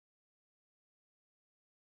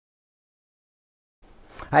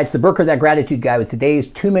Hi, it's the Brooker, that gratitude guy, with today's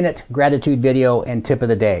 2-minute gratitude video and tip of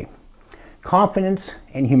the day. Confidence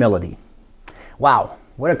and humility. Wow,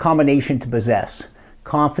 what a combination to possess.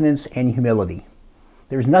 Confidence and humility.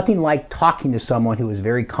 There's nothing like talking to someone who is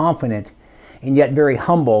very confident and yet very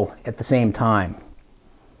humble at the same time.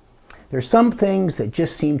 There's some things that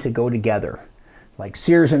just seem to go together, like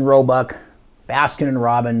Sears and Roebuck, Baskin and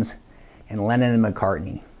Robbins, and Lennon and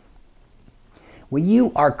McCartney. When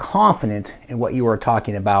you are confident in what you are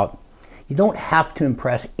talking about, you don't have to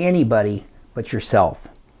impress anybody but yourself.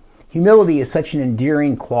 Humility is such an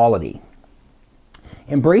endearing quality.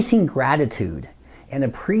 Embracing gratitude and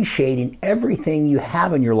appreciating everything you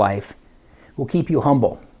have in your life will keep you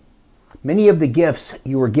humble. Many of the gifts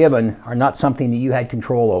you were given are not something that you had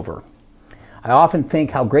control over. I often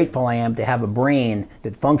think how grateful I am to have a brain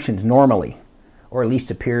that functions normally, or at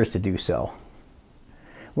least appears to do so.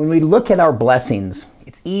 When we look at our blessings,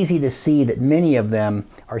 it's easy to see that many of them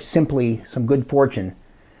are simply some good fortune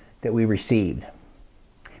that we received.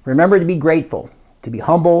 Remember to be grateful, to be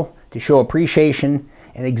humble, to show appreciation,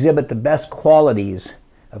 and exhibit the best qualities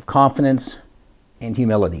of confidence and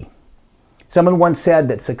humility. Someone once said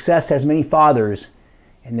that success has many fathers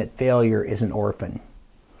and that failure is an orphan.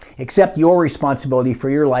 Accept your responsibility for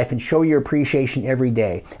your life and show your appreciation every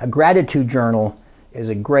day. A gratitude journal is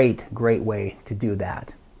a great way to do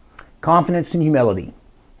that. Confidence and humility.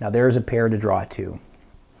 Now there's a pair to draw to.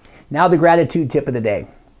 Now the gratitude tip of the day.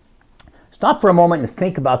 Stop for a moment and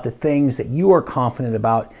think about the things that you are confident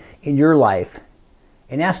about in your life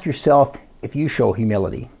and ask yourself if you show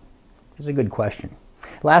humility. This is a good question.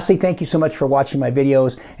 Lastly, thank you so much for watching my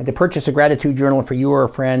videos, and to purchase a gratitude journal for you or a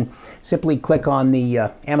friend, simply click on the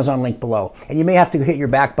Amazon link below. And you may have to hit your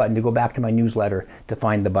back button to go back to my newsletter to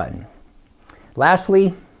find the button.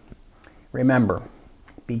 Lastly, remember,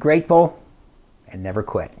 be grateful and never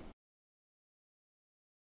quit.